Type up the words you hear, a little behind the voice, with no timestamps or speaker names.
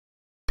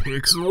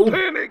Pixel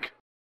Panic!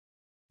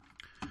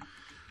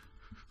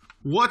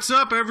 What's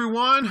up,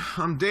 everyone?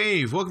 I'm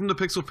Dave. Welcome to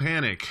Pixel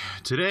Panic.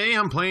 Today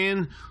I'm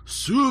playing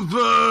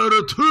SUPER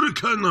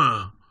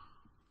TURRICAN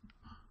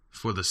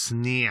for the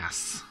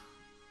SNES.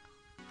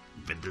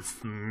 For the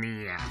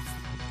SNES.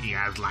 You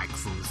guys like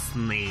some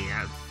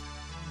SNES?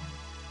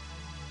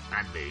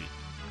 I do.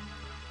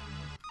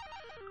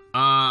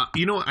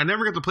 You know, I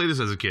never got to play this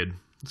as a kid,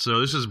 so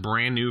this is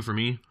brand new for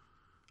me.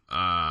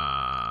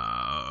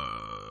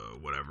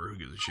 Whatever, who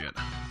gives a shit?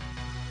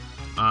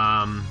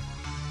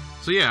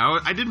 So yeah,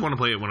 I did want to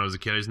play it when I was a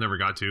kid. I just never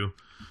got to.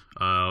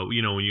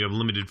 You know, when you have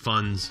limited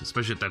funds,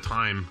 especially at that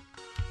time.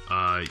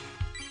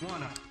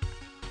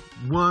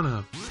 One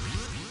up.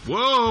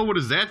 Whoa, what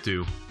does that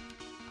do?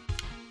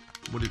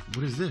 What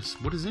is this?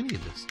 What is any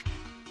of this?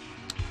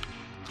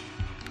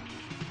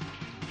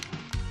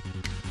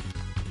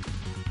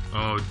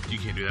 Oh, you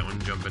can't do that one,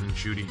 jumping and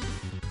shooting.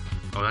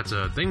 Oh, that's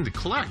a thing to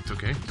collect,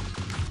 okay.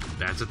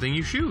 That's a thing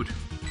you shoot.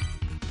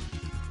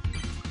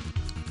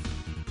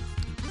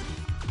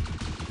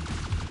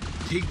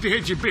 Take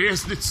that, you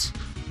bastards!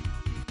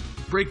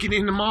 Breaking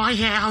into my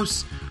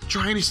house,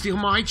 trying to steal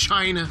my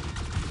china.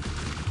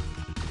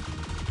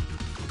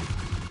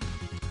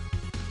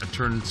 I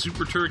turned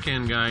Super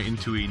Turrican guy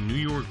into a New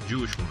York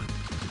Jewish woman.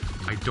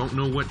 I don't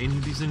know what any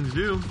of these things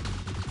do.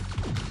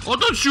 Oh,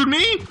 don't shoot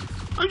me!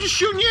 I'm just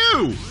shooting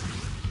you!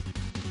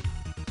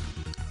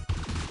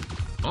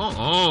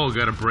 Oh,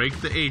 gotta break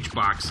the H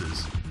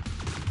boxes.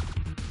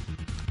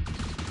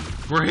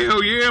 For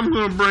hell yeah, I'm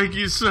gonna break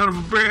you, son of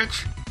a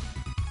bitch!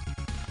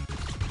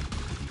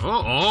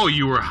 Oh,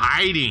 you were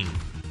hiding.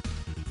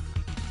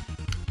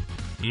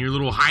 In your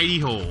little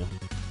hidey hole.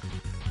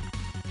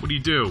 What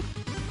do?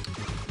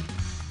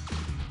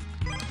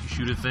 You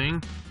shoot a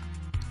thing?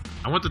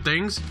 I want the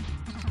things.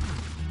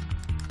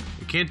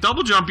 I can't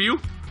double jump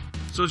you.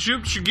 So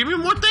should give me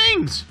more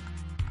things.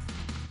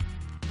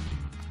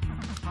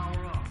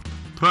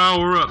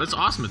 Power up. That's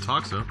awesome it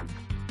talks though.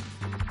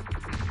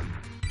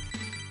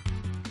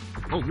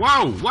 Oh,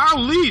 wow,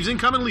 leaves,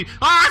 incoming leaves.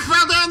 Oh, I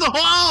fell down the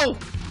hole!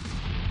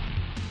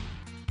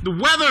 The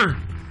weather!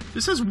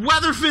 This has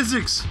weather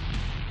physics!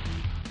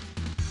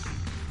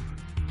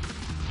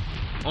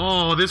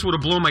 Oh, this would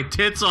have blown my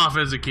tits off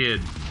as a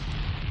kid.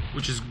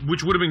 Which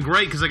would have been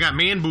great because I got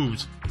man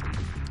boobs.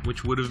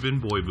 Which would have been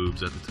boy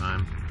boobs at the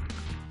time.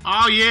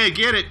 Oh yeah,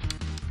 get it!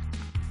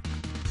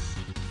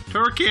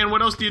 Turrican,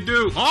 what else do you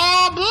do?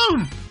 Oh,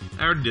 boom!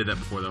 I already did that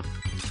before though.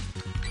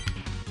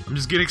 I'm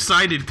just getting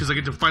excited because I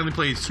get to finally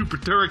play Super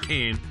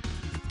Turrican.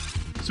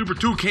 Super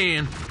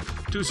Toucan.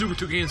 Two Super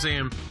Toucan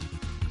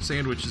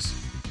sandwiches.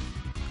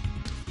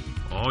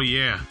 Oh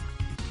yeah.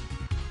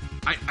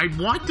 I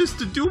want this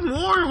to do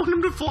more. I want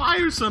him to fly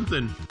or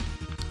something.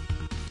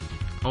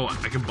 Oh,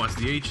 I can bust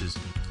the H's.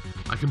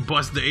 I can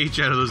bust the H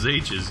out of those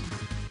H's.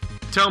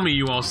 Tell me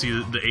you all see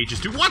the H's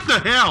too. What the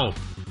hell?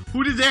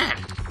 Who did that?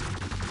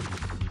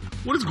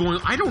 What is going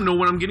on? I don't know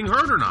when I'm getting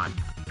hurt or not.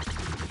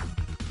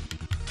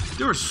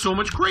 There is so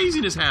much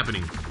craziness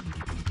happening.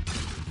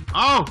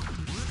 Oh!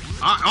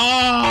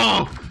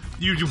 Oh!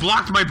 You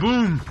blocked my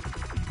boom.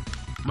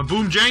 My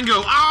boom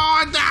Django. Oh,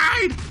 I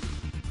died!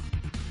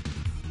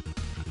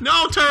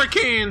 No,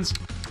 Turricans!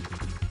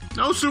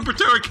 No, Super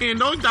Turrican,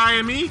 don't die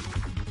on me.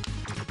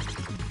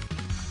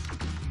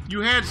 You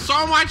had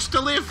so much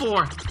to live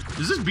for.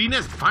 Is this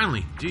B-Nest?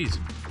 Finally. Jeez.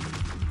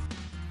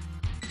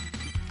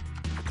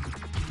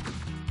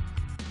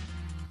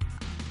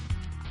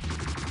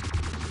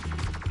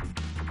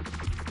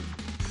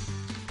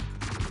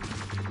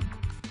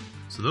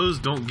 So those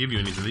don't give you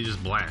anything, they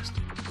just blast.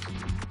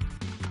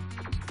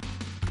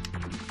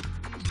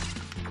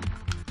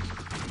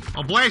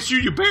 I'll blast you,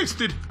 you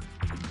bastard!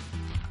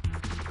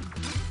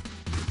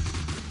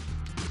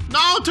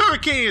 No,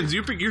 Turricans!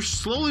 You're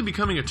slowly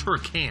becoming a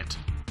Turricant.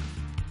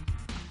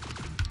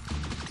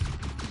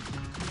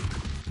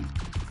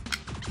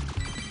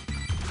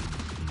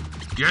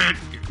 Get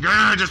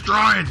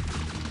destroyed!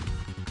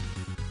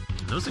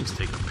 Those things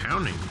take a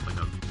pounding like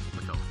a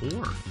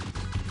whore.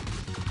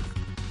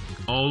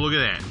 Oh, look at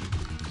that.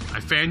 I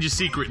found your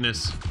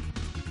secretness.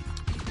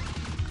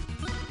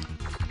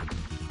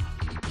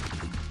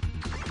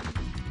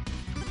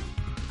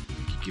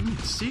 Give me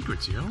the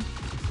secrets, yo.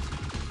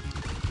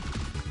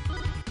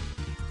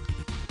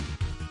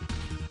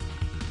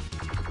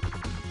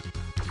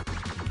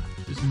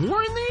 There's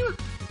more in there?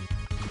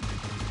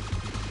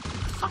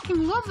 I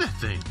fucking love that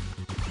thing.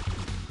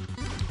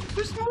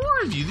 There's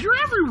more of you. You're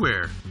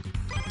everywhere.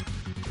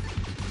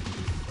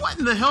 What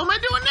in the hell am I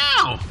doing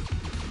now?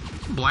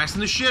 I'm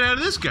blasting the shit out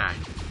of this guy.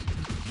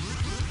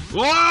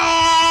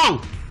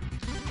 Whoa!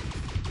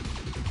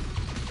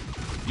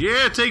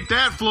 Yeah, take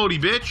that, floaty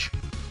bitch.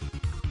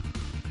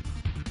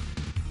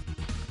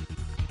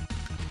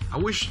 I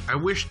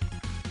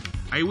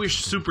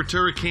wish Super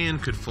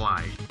Turrican could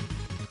fly.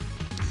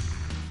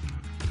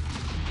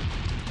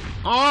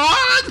 Oh,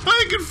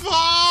 I can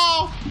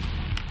fall!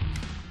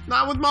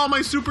 Not with all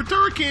my Super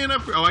Turrican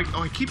up. Oh,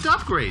 I keep the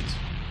upgrades.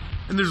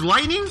 And there's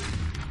lightning?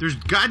 There's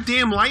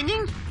goddamn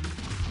lightning?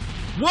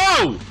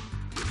 Whoa!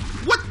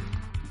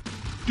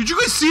 Did you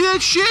guys see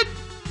that shit?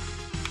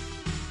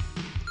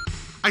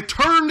 I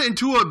turned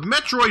into a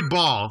Metroid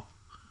ball.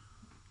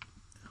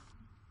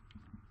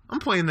 I'm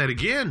playing that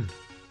again.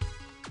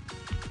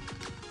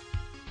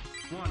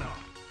 One up.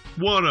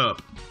 One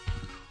up.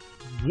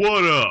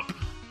 What up?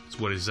 That's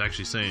what he's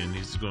actually saying.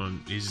 He's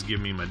just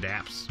giving me my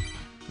daps.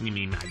 Give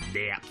me my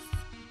daps.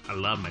 I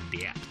love my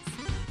daps.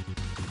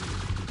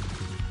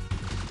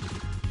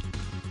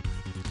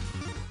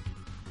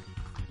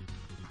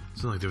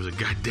 It's not like there was a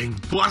goddamn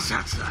bus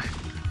outside.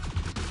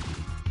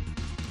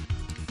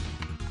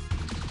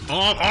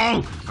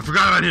 Oh, I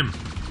forgot about him.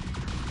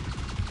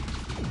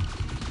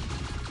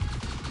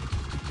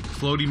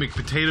 Floaty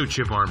McPotato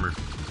Chip armor.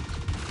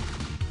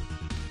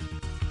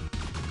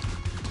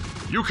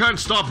 You can't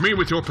stop me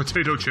with your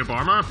potato chip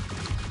armor.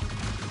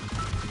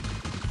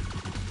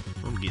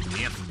 I'm getting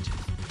messages.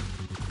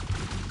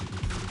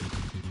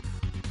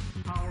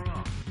 Power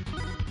up.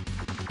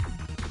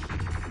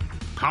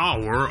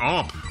 Power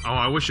up. Oh,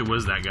 I wish it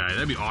was that guy.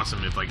 That'd be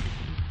awesome if, like,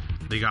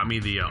 they got me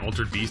the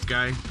Altered Beast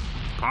guy.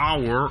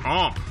 Power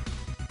up.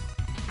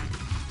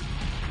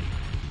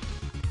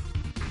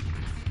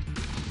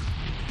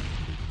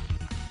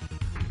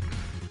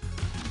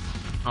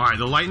 Alright,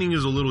 the lightning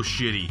is a little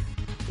shitty.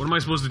 What am I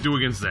supposed to do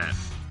against that?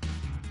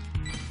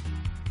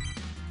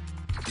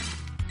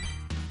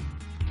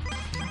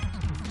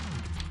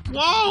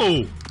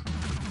 Whoa!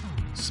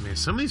 Man,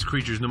 some of these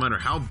creatures, no matter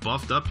how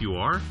buffed up you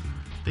are,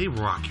 they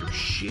rock your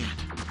shit.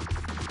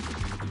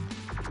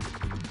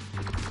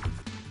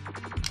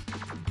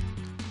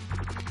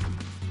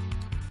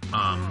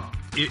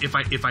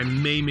 If I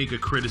may make a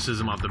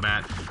criticism off the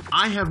bat,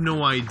 I have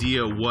no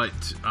idea what,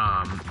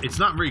 it's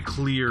not very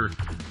clear,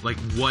 like,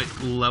 what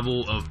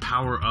level of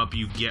power up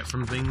you get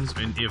from things,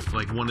 and if,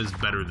 like, one is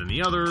better than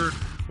the other,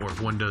 or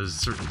if one does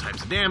certain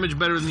types of damage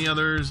better than the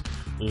others,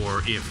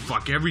 or if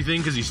fuck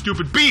everything because these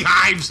stupid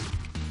beehives!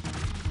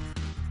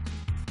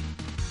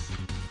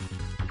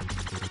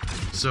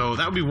 So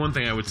that would be one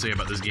thing I would say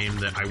about this game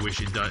that I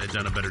wish it had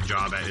done a better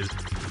job at is,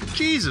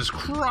 Jesus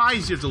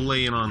Christ, you have to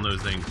lay in on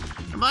those things.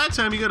 And by that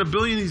time, you got a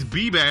billion of these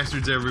bee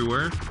bastards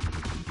everywhere.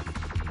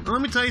 Now,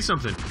 let me tell you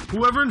something.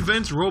 Whoever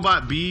invents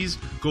robot bees,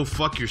 go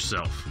fuck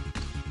yourself.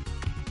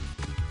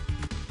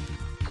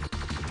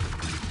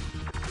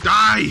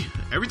 Die!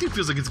 Everything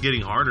feels like it's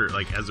getting harder,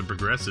 like, as it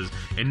progresses.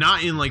 And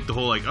not in, like, the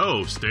whole, like,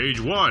 oh, stage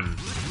 1.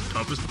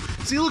 Toughest.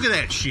 See, look at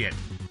that shit.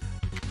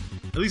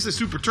 At least the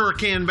Super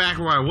Turrican back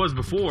where I was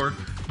before.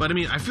 But, I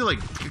mean, I feel like...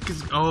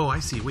 Oh, I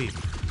see. Wait.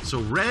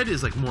 So, red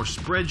is, like, more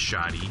spread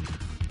shotty.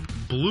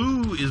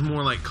 Blue is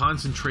more, like,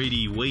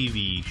 concentrate-y,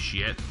 wavy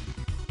shit.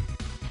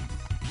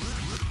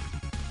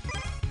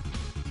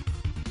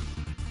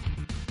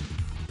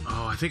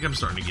 Oh, I think I'm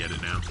starting to get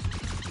it now.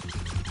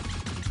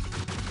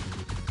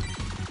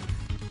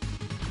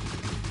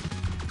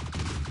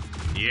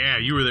 Yeah,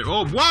 you were there.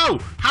 Oh, whoa!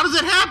 How does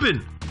that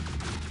happen?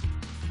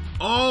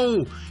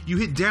 Oh, you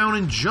hit down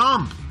and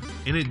jump,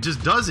 and it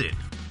just does it.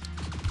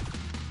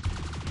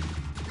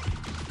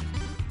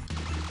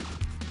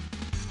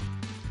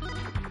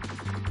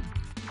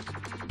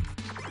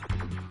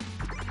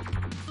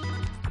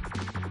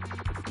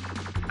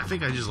 I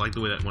think I just like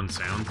the way that one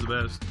sounds the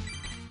best.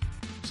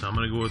 So I'm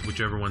gonna go with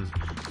whichever one.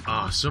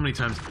 Oh, so many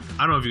times.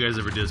 I don't know if you guys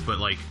ever did this, but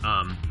like,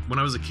 when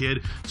I was a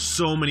kid,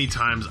 so many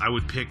times I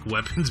would pick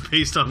weapons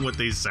based on what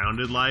they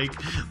sounded like.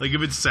 Like,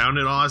 if it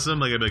sounded awesome,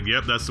 like, I'd be like,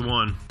 yep, that's the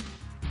one.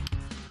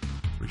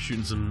 We're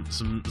shooting some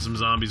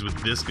zombies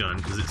with this gun,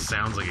 because it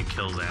sounds like it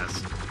kills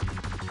ass.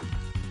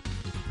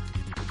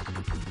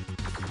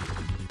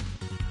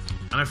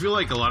 And I feel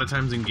like a lot of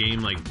times in game,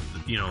 like,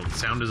 you know,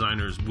 sound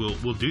designers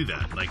will do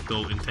that. Like,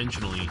 they'll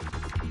intentionally...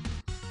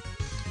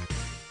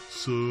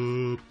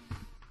 Sup?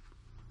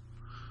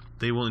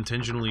 They will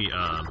intentionally,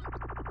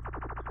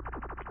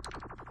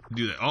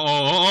 do that.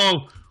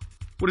 Oh!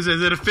 What is that?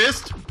 Is that a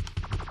fist?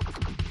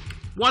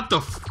 What the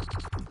f...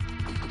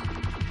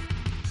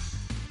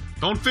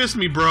 Don't fist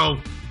me, bro.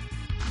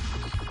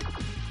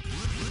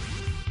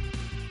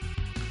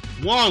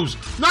 Whoa!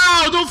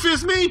 No! Don't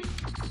fist me!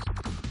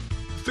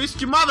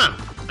 Fist your mother!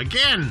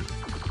 Again!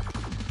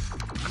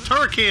 A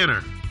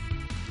turricaner!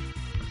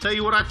 I'll tell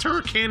you what a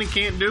turricaner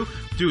can't do.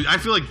 Dude, I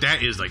feel like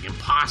that is, like,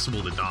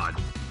 impossible to dodge.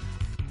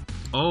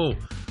 Oh,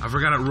 I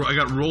forgot I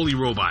got roly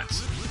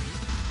robots.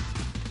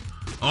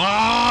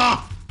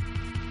 Oh!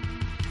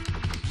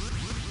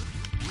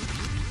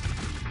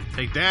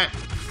 Take that,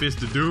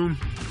 Fist of Doom.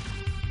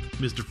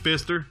 Mr.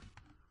 Fister.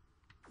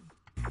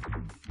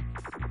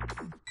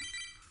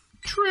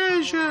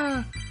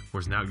 Treasure!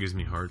 Whereas now it gives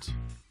me hearts.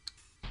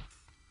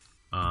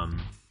 I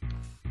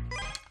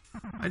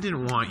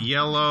didn't want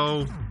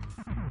yellow.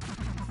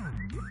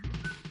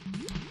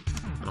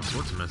 All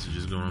sorts of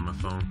messages going on my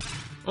phone.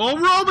 Oh,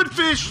 robot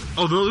fish!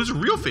 Oh, those are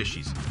real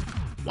fishies.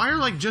 Why are,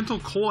 like, gentle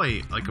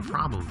koi, like, a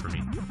problem for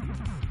me?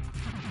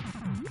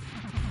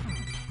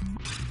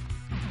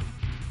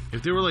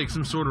 If they were, like,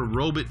 some sort of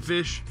robot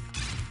fish...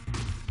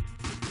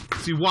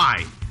 See,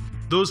 why?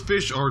 Those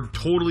fish are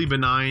totally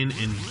benign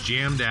and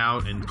jammed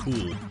out and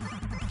cool.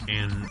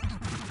 And...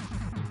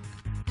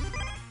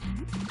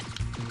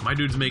 My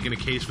dude's making a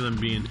case for them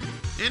being...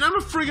 And I'm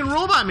a friggin'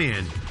 robot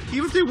man!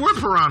 Even if they were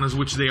piranhas,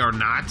 which they are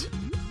not.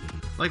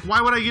 Like,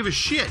 why would I give a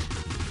shit?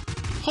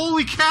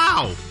 Holy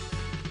cow!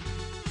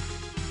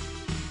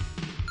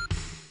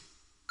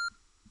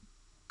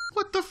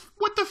 What the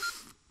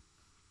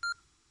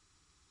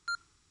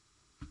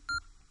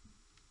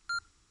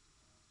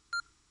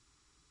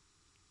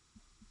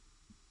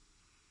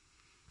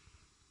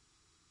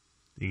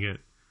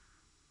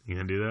You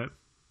gonna do that?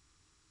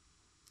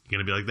 You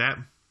gonna be like that?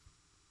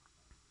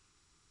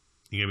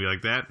 You gonna be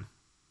like that?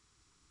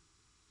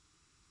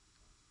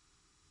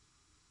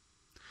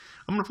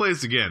 I'm gonna play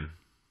this again,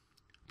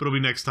 but it'll be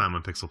next time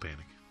on Pixel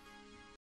Panic.